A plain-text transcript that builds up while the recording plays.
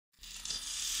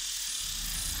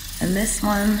And this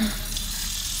one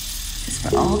is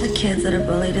for all the kids that are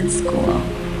bullied in school,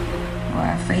 who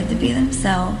are afraid to be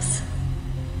themselves.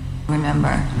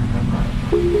 Remember,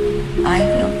 I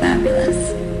feel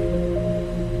fabulous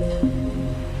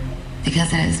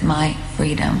because it is my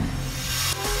freedom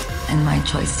and my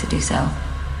choice to do so.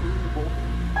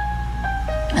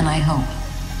 And I hope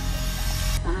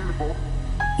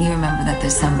you remember that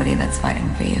there's somebody that's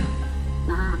fighting for you.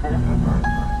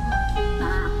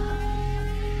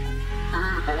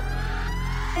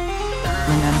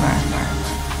 Remember,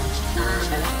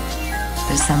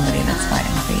 there's somebody that's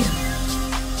fighting for you.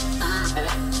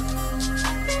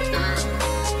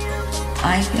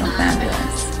 I feel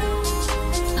fabulous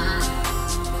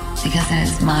because it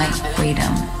is my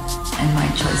freedom and my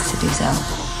choice to do so.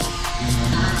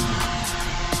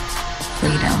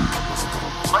 Freedom.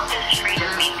 What does freedom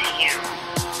mean to you?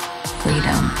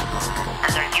 Freedom.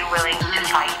 And are you willing to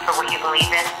fight for what you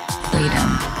believe in? Freedom.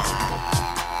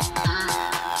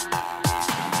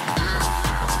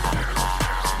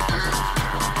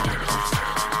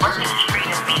 What does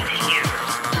freedom mean to you?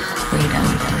 Freedom.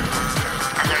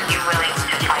 And are you willing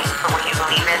to fight for what you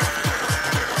believe in?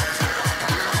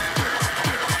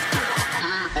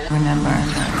 Remember,